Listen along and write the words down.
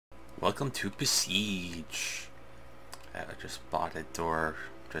Welcome to Besiege. I just bought it, or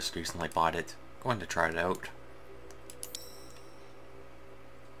just recently bought it. Going to try it out.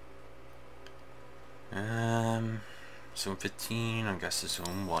 Zone 15, I guess it's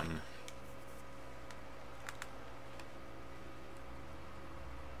Zone 1.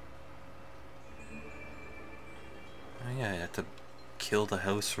 Oh yeah, I have to kill the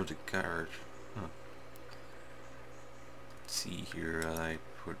house or the guard. Huh. Let's see here, I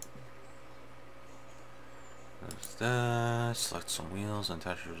put... There's that, select some wheels and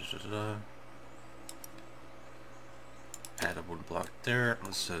attach add a wooden block there.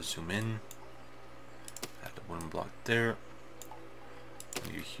 Let's zoom in. Add a wooden block there.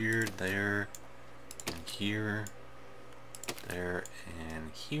 You here, there, and here, there,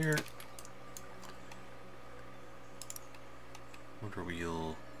 and here. Motor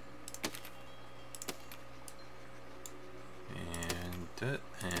wheel.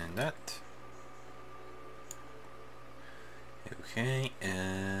 And that. Okay,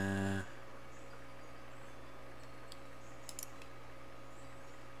 I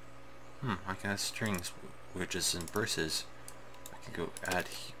can add strings, wedges, and braces. I can go add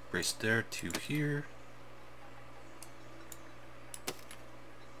brace there to here.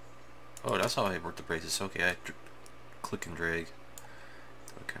 Oh, that's how I work the braces. Okay, I click and drag.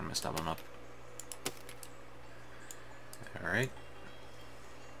 I kind of messed that one up. Alright.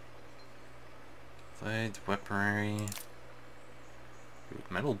 Blade, weaponry.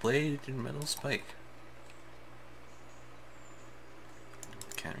 Metal blade and metal spike.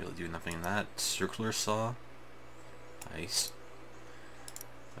 Can't really do nothing in that. Circular saw. Nice.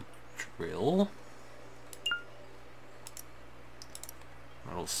 A drill.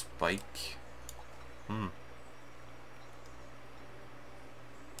 Metal spike.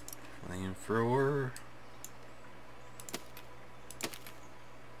 Flamethrower.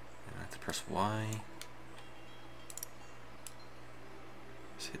 And I have to press Y.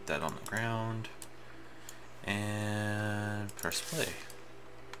 Just hit that on the ground. And press play.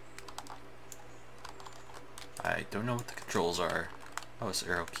 I don't know what the controls are. Oh, it's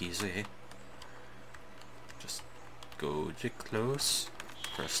arrow keys, eh? Just go to close,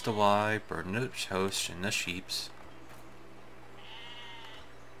 press the Y, burn the house and the sheeps.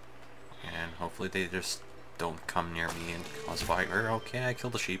 And hopefully they just don't come near me and cause fire. Okay, I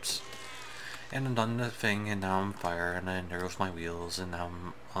killed the sheeps. And I'm done the thing, and now I'm fire, and then there goes my wheels, and now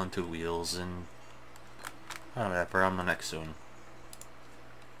I'm on 2 wheels, and... whatever, I'm the next zone.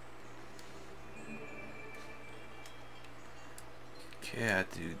 Okay, I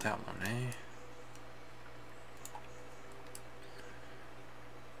do that one, eh?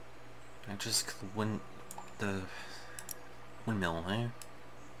 I just the windmill, eh?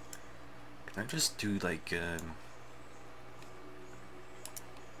 Can I just do like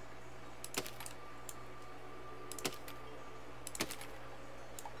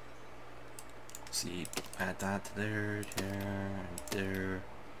see, add that to there, and there.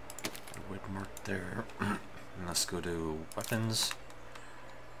 It would work there. And let's go to weapons.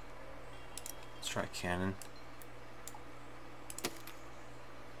 Let's try cannon.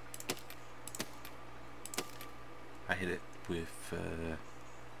 I hit it with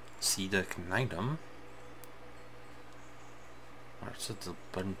C to ignite them. Where's the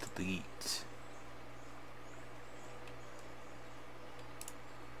button delete?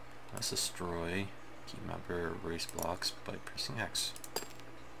 Let's destroy key mapper erase blocks by pressing X.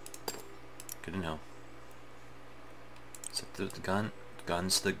 Good to know. Set the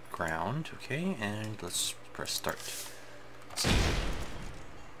guns to the ground, okay, and let's press start. Let's see.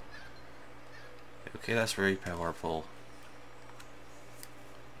 Okay, that's very powerful.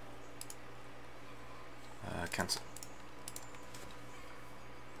 Cancel.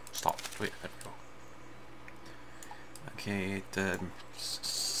 Stop. Wait, there we go. Okay, it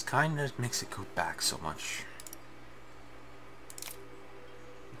kind of makes it go back so much.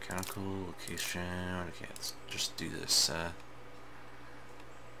 Mechanical location. Okay, let's just do this. Add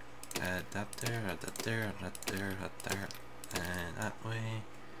that there, add that there, add that there, add there, and that way.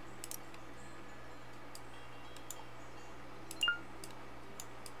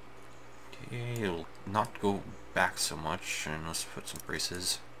 Okay, it'll not go back so much, and let's put some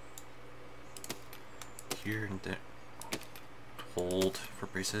braces here and there. Hold for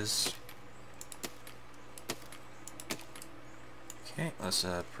braces. Okay, let's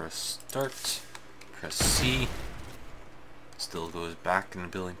press start, press C. Still goes back in the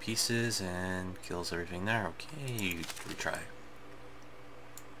building pieces and kills everything there. Okay, retry.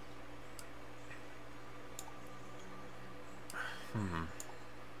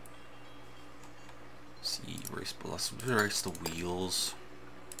 See, let's erase the wheels.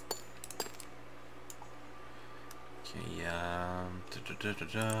 Okay,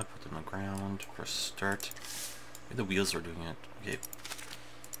 put them on the ground. Press start. Maybe the wheels are doing it. Okay.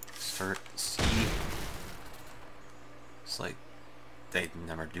 Start, C. It's like they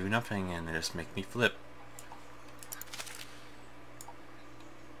never do nothing and they just make me flip.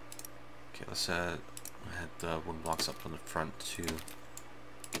 Okay, let's add the wooden blocks up on the front too.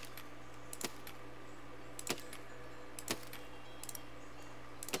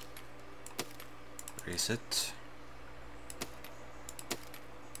 Raise it.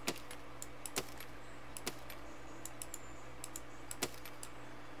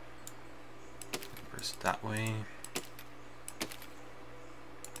 Press it that way.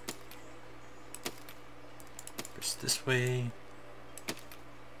 Press this way.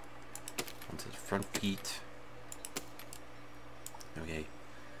 Onto the front feet. Okay.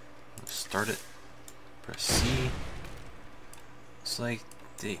 Let's start it. Press C. It's like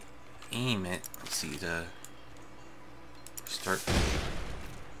they aim it. Let's see, the start.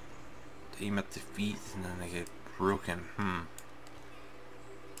 They aim at the feet and then they get broken.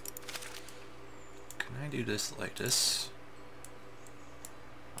 Can I do this like this?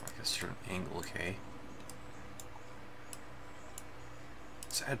 Like a certain angle, okay.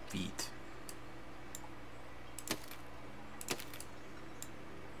 Let's add feet.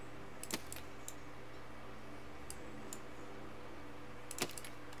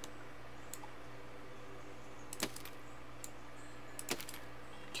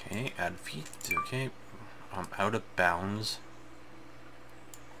 Okay, add feet. Okay, I'm out of bounds.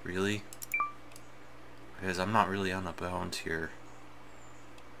 Really? Because I'm not really on a bounds here.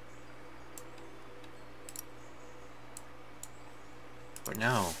 But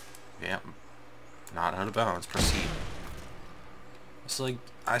no. Yeah, not out of bounds. Proceed. It's like,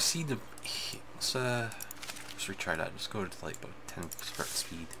 I see the... let's retry that. Just go to like about 10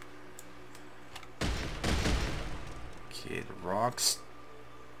 speed. Okay, the rocks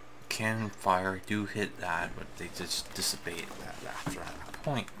can fire, do hit that, but they just dissipate that after that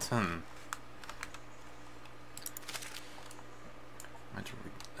point.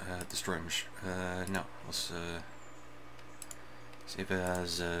 Destroy no, let's save it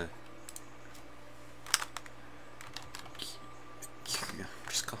as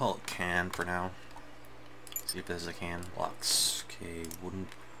just call it can for now. Save it as a can. Blocks. Okay, wooden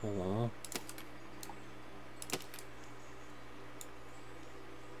pole.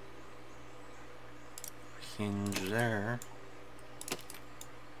 Hinge there.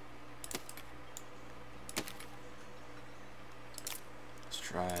 Let's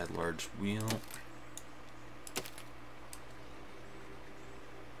try a large wheel.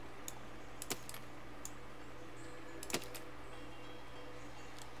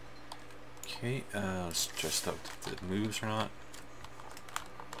 Okay, let's test out if it moves or not.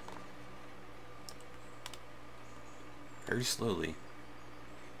 Very slowly.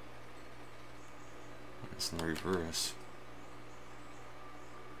 It's in the reverse.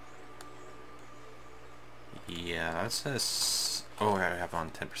 Yeah, that says... oh, I have on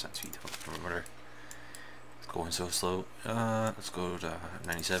 10% speed. Whatever. It's going so slow. Let's go to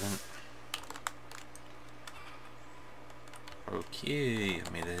 97. Okay, I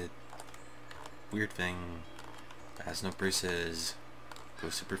made a weird thing. That has no braces.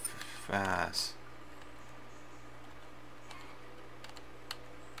 Goes super fast.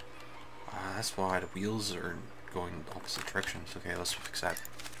 That's why the wheels are going opposite directions. Okay, let's fix that.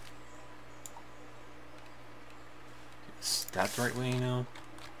 Is that the right way now?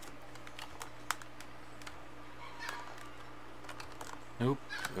 Nope,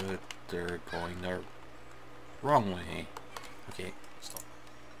 but they're going the wrong way. Okay, stop.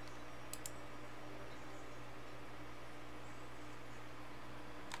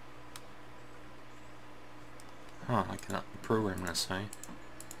 Huh, I cannot program this, eh?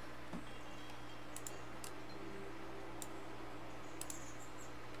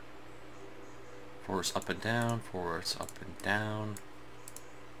 Forwards up and down, forwards up and down.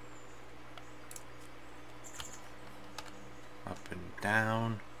 Up and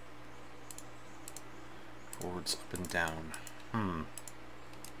down. Forwards up and down.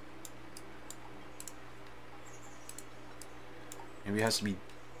 Maybe it has to be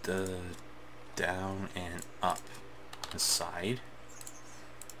the down and up. The side.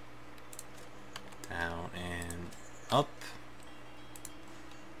 Down and up.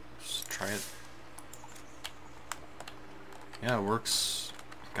 Let's try it. Yeah, it works.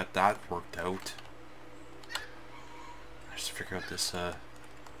 Got that worked out. I just figure out this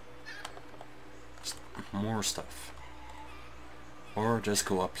more stuff. Or just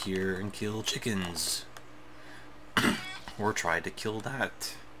go up here and kill chickens. Or try to kill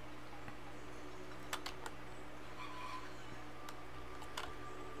that.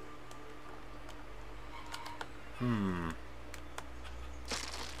 I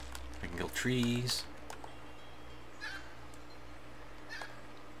can kill trees.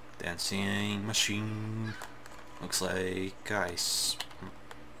 Dancing machine. Looks like ice.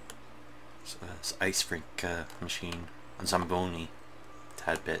 So it's ice rink machine. Zamboni.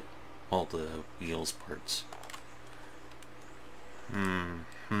 Tad bit. All the wheels parts. I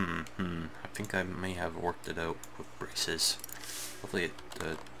think I may have worked it out with braces. Hopefully it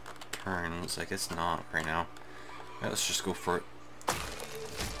turns. I guess not right now. Yeah, let's just go for it.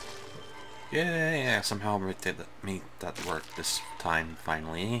 Yeah, somehow made that work this time,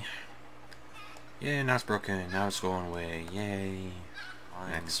 finally. Yeah, now it's broken. Now it's going away. Yay.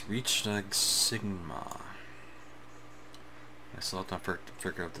 Next, reach the Sigma. I still have to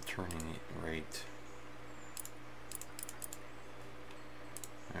figure out the turning rate.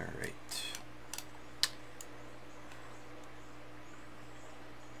 Alright.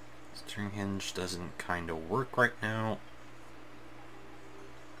 Steering hinge doesn't kind of work right now.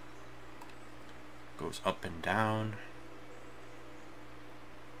 Goes up and down.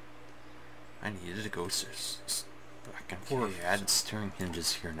 I needed to go back and forth. Okay, add steering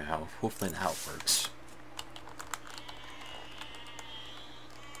hinges here now. Hopefully now it works.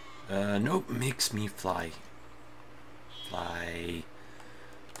 Nope, makes me fly. Fly.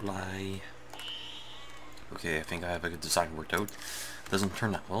 Okay, I think I have a good design worked out. Doesn't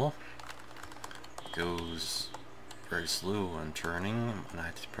turn that well. Goes very slow on turning, and I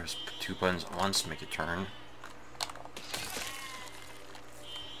have to press 2 buttons at once to make it turn.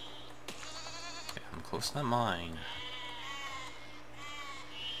 Okay, I'm close to that mine.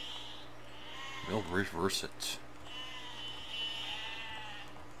 We'll reverse it.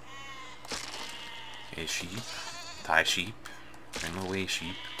 Okay, sheep. Tie sheep. Bring away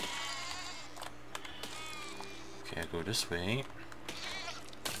sheep. Okay, I go this way.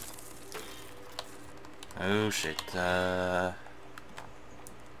 Oh shit,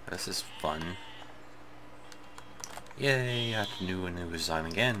 this is fun. Yay, I have a new design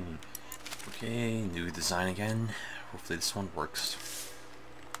again. Okay, new design again. Hopefully this one works.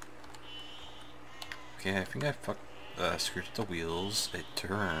 Okay, I think I screwed up the wheels. It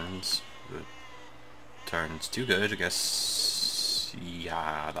turns. It turns too good, I guess.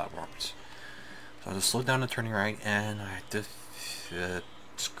 Yeah, that worked. So I just slowed down the turning right, and I had to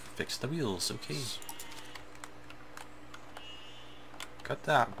fix the wheels. Okay. Got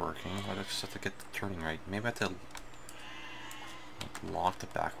that working. I just have to get the turning right. Maybe I have to lock the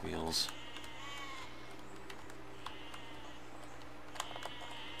back wheels.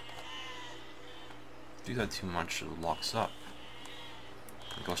 Do that too much, it locks up.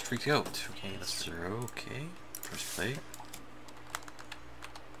 It goes freaked out. Okay, that's 0. Okay, first play.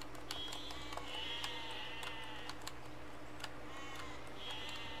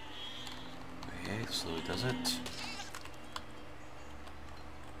 Okay, slowly does it.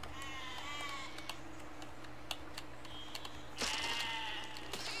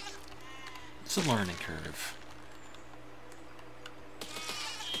 It's a learning curve.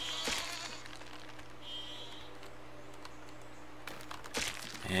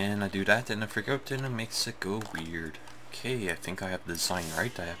 And I do that and I freak out and it makes it go weird. Okay, I think I have the design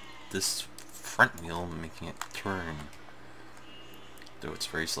right. I have this front wheel making it turn. Though it's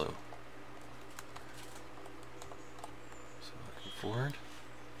very slow. So looking forward.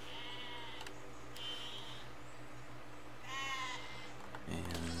 And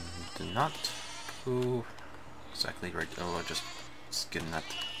did not go exactly right. Oh, I just getting that.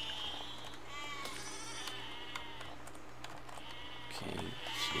 Okay,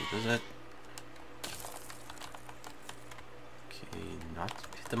 so does it? Okay, not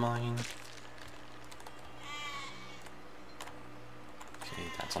hit the mine. Okay,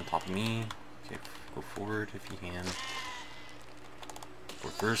 that's on top of me. Okay, go forward if you can.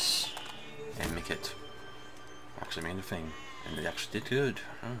 Reverse and make it actually made a thing. And it actually did good.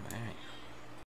 Oh, man.